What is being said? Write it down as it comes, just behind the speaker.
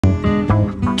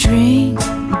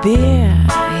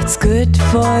good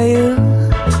for you.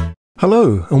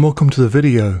 Hello and welcome to the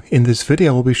video. In this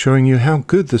video I'll be showing you how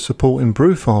good the support in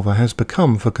Brewfather has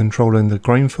become for controlling the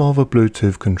Grainfather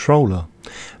Bluetooth controller,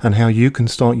 and how you can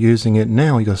start using it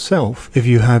now yourself if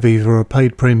you have either a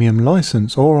paid premium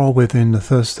license or are within the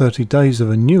first 30 days of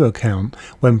a new account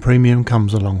when premium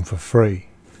comes along for free.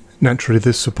 Naturally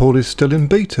this support is still in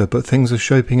beta, but things are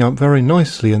shaping up very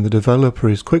nicely and the developer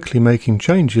is quickly making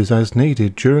changes as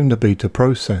needed during the beta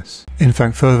process. In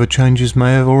fact, further changes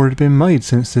may have already been made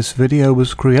since this video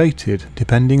was created,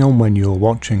 depending on when you are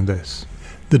watching this.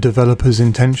 The developer's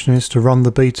intention is to run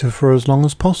the beta for as long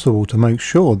as possible to make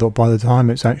sure that by the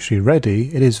time it's actually ready,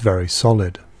 it is very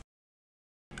solid.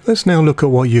 Let's now look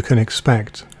at what you can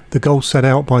expect. The goal set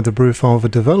out by the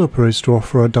Brewfather developer is to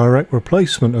offer a direct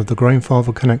replacement of the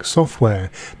Grainfather Connect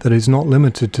software that is not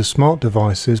limited to smart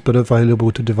devices but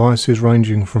available to devices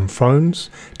ranging from phones,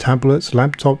 tablets,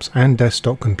 laptops and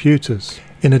desktop computers.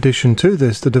 In addition to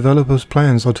this, the developer's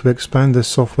plans are to expand this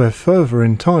software further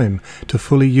in time to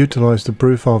fully utilise the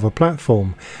Brewfather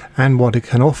platform and what it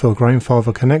can offer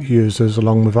Grainfather Connect users,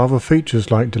 along with other features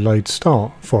like delayed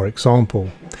start, for example.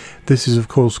 This is of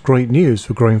course great news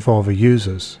for Grainfather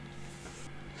users.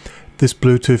 This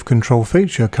Bluetooth control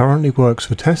feature currently works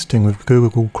for testing with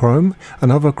Google Chrome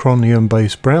and other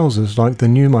Chromium-based browsers like the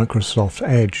new Microsoft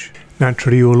Edge.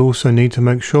 Naturally, you will also need to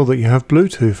make sure that you have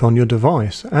Bluetooth on your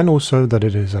device and also that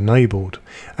it is enabled.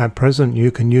 At present,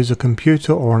 you can use a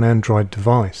computer or an Android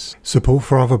device. Support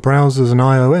for other browsers and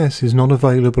iOS is not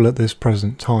available at this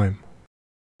present time.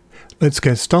 Let's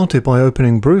get started by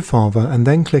opening Brewfather and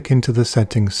then click into the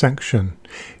settings section.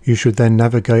 You should then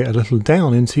navigate a little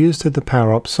down until you see the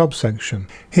power up subsection.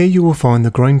 Here you will find the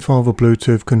Grainfather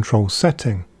Bluetooth control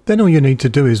setting. Then all you need to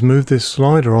do is move this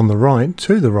slider on the right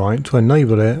to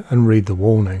enable it and read the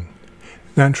warning.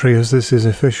 Naturally, as this is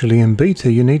officially in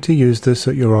beta, you need to use this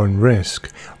at your own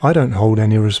risk. I don't hold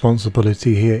any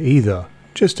responsibility here either,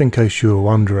 just in case you were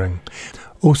wondering.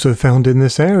 Also found in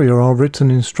this area are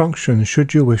written instructions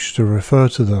should you wish to refer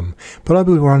to them, but I'll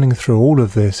be running through all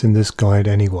of this in this guide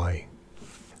anyway.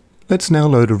 Let's now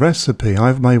load a recipe.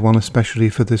 I've made one especially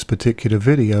for this particular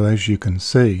video, as you can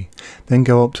see. Then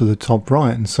go up to the top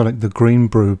right and select the green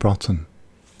brew button.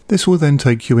 This will then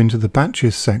take you into the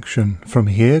batches section. From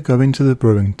here go into the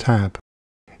brewing tab.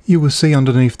 You will see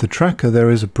underneath the tracker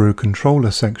there is a brew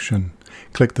controller section.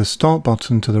 Click the start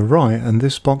button to the right and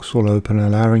this box will open,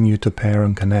 allowing you to pair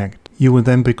and connect. You will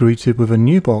then be greeted with a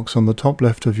new box on the top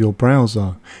left of your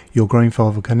browser. Your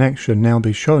Grainfather Connect should now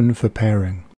be shown for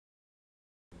pairing.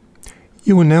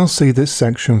 You will now see this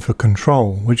section for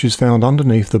control, which is found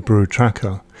underneath the brew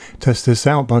tracker. Test this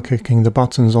out by clicking the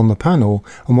buttons on the panel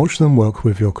and watch them work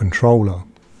with your controller.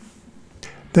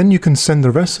 Then you can send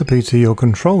the recipe to your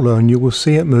controller and you will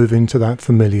see it move into that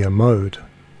familiar mode.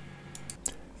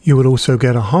 You will also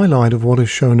get a highlight of what is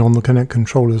shown on the Connect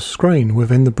controller's screen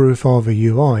within the Brewfather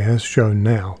UI as shown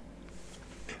now.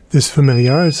 This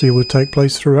familiarity will take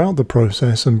place throughout the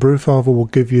process and Brewfather will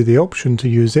give you the option to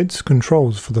use its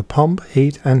controls for the pump,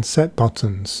 heat and set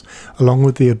buttons, along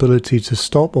with the ability to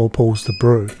stop or pause the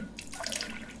brew.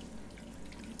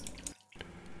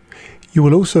 You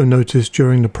will also notice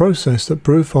during the process that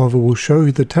Brewfather will show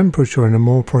you the temperature in a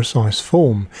more precise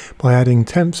form by adding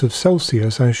temps of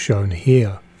Celsius as shown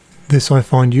here. This I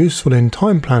find useful in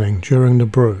time planning during the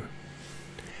brew.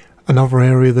 Another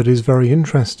area that is very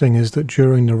interesting is that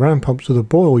during the ramp up to the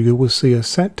boil you will see a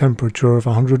set temperature of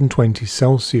 120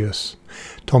 Celsius.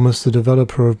 Thomas, the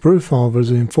developer of Brewfather,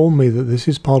 has informed me that this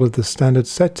is part of the standard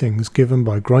settings given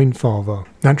by Grainfather.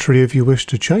 Naturally, if you wish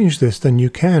to change this, then you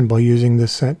can by using the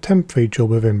set temp feature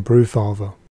within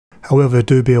Brewfather. However,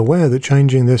 do be aware that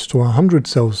changing this to 100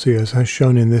 Celsius as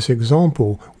shown in this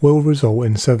example will result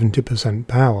in 70%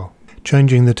 power.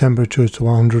 Changing the temperature to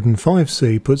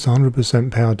 105°C puts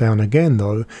 100% power down again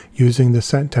though, using the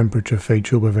set temperature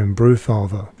feature within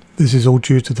Brewfather. This is all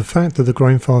due to the fact that the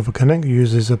Grainfather Connect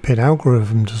uses a PID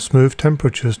algorithm to smooth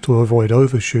temperatures to avoid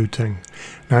overshooting.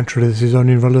 Naturally this is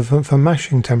only relevant for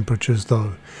mashing temperatures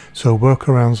though, so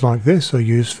workarounds like this are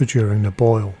used for during the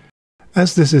boil.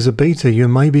 As this is a beta, you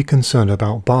may be concerned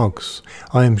about bugs.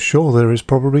 I am sure there is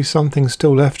probably something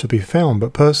still left to be found,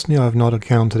 but personally I have not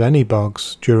encountered any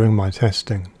bugs during my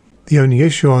testing. The only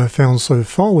issue I have found so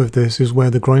far with this is where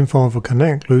the Grainfather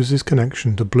Connect loses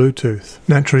connection to Bluetooth.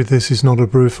 Naturally this is not a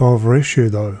Brewfather issue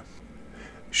though.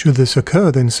 Should this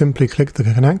occur, then simply click the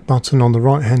Connect button on the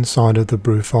right hand side of the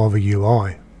Brewfather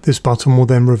UI. This button will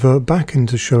then revert back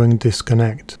into showing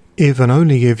disconnect. If and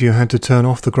only if you had to turn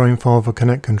off the Grainfather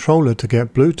Connect controller to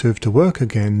get Bluetooth to work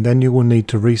again, then you will need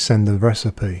to resend the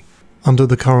recipe. Under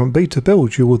the current beta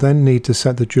build, you will then need to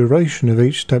set the duration of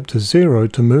each step to 0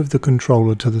 to move the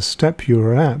controller to the step you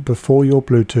were at before your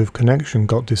Bluetooth connection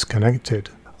got disconnected.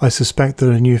 I suspect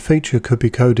that a new feature could be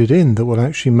coded in that will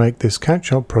actually make this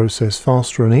catch-up process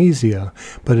faster and easier,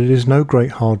 but it is no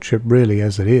great hardship really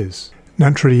as it is.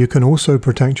 Naturally, you can also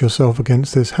protect yourself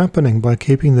against this happening by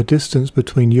keeping the distance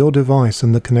between your device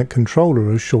and the Kinect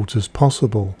controller as short as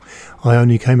possible. I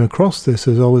only came across this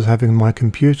as I was having my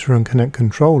computer and Kinect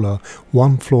controller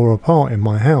one floor apart in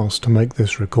my house to make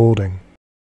this recording.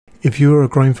 If you are a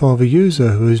Grainfather user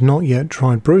who has not yet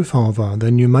tried Brewfather,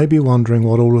 then you may be wondering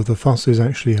what all of the fuss is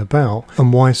actually about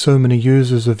and why so many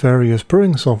users of various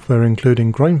brewing software,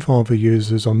 including Grainfather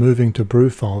users, are moving to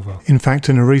Brewfather. In fact,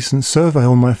 in a recent survey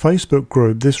on my Facebook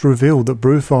group, this revealed that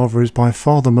Brewfather is by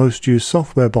far the most used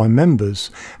software by members,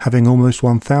 having almost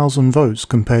 1,000 votes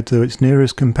compared to its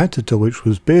nearest competitor, which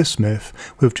was Beersmith,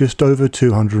 with just over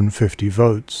 250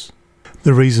 votes.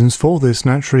 The reasons for this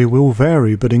naturally will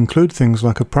vary, but include things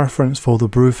like a preference for the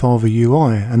Brewfather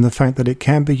UI and the fact that it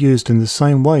can be used in the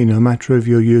same way no matter if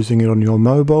you're using it on your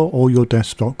mobile or your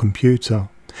desktop computer.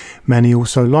 Many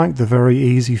also like the very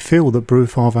easy feel that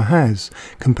Brewfather has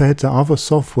compared to other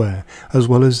software, as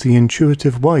well as the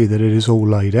intuitive way that it is all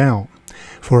laid out.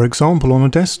 For example, on a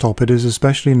desktop it is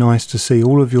especially nice to see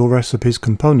all of your recipe's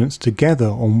components together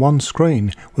on one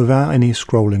screen without any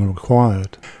scrolling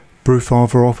required.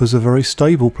 Brewfather offers a very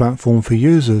stable platform for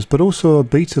users, but also a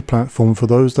beta platform for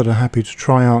those that are happy to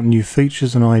try out new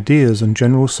features and ideas and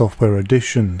general software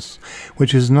additions,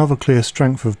 which is another clear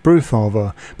strength of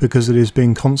Brewfather because it is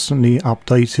being constantly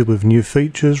updated with new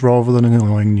features rather than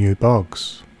allowing new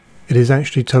bugs. It is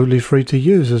actually totally free to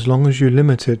use as long as you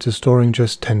limit it to storing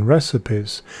just 10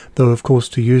 recipes, though of course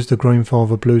to use the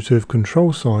Grainfather Bluetooth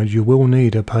control side you will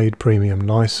need a paid premium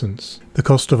license. The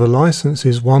cost of a license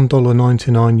is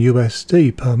 $1.99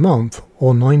 USD per month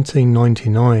or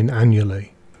 $19.99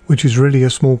 annually, which is really a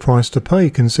small price to pay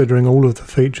considering all of the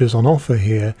features on offer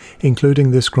here,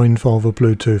 including this Grainfather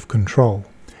Bluetooth control.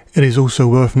 It is also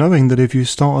worth knowing that if you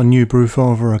start a new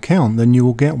Brewfather account, then you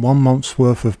will get 1 month's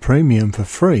worth of premium for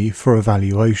free for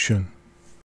evaluation.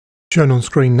 Shown on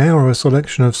screen now are a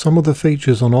selection of some of the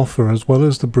features on offer as well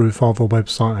as the Brewfather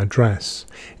website address.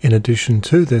 In addition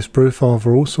to this,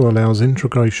 Brewfather also allows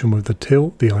integration with the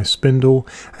tilt, the ice spindle,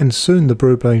 and soon the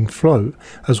Brewblade float,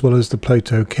 as well as the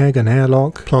Plato keg and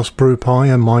airlock, plus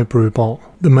BrewPie and MyBrewBot.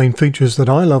 The main features that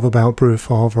I love about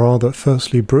Brewfather are that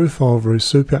firstly, Brewfather is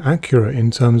super accurate in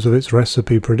terms of its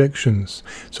recipe predictions,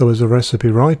 so as a recipe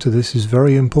writer this is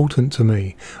very important to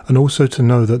me, and also to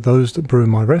know that those that brew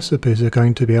my recipes are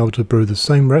going to be able to brew the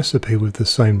same recipe with the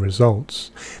same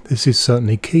results. This is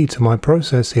certainly key to my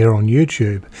process here on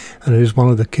YouTube, and it is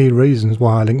one of the key reasons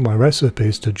why I link my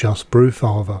recipes to just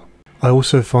Brewfather. I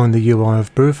also find the UI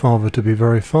of Brewfather to be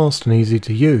very fast and easy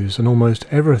to use, and almost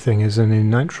everything is in a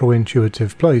natural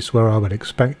intuitive place where I would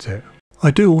expect it.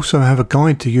 I do also have a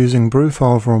guide to using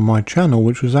Brewfather on my channel,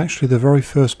 which was actually the very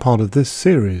first part of this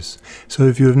series, so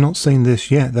if you have not seen this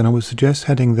yet then I would suggest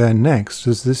heading there next,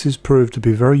 as this is proved to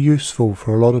be very useful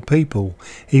for a lot of people,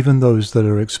 even those that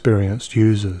are experienced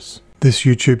users. This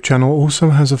YouTube channel also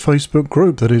has a Facebook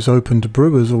group that is open to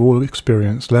brewers of all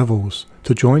experience levels.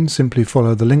 To join, simply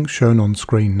follow the link shown on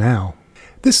screen now.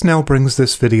 This now brings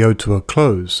this video to a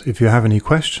close. If you have any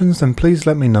questions then please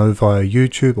let me know via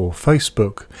YouTube or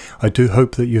Facebook. I do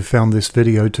hope that you found this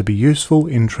video to be useful,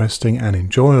 interesting and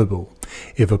enjoyable.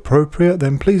 If appropriate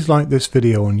then please like this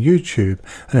video on YouTube,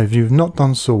 and if you've not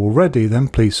done so already then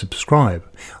please subscribe.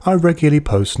 I regularly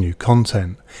post new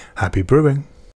content. Happy brewing!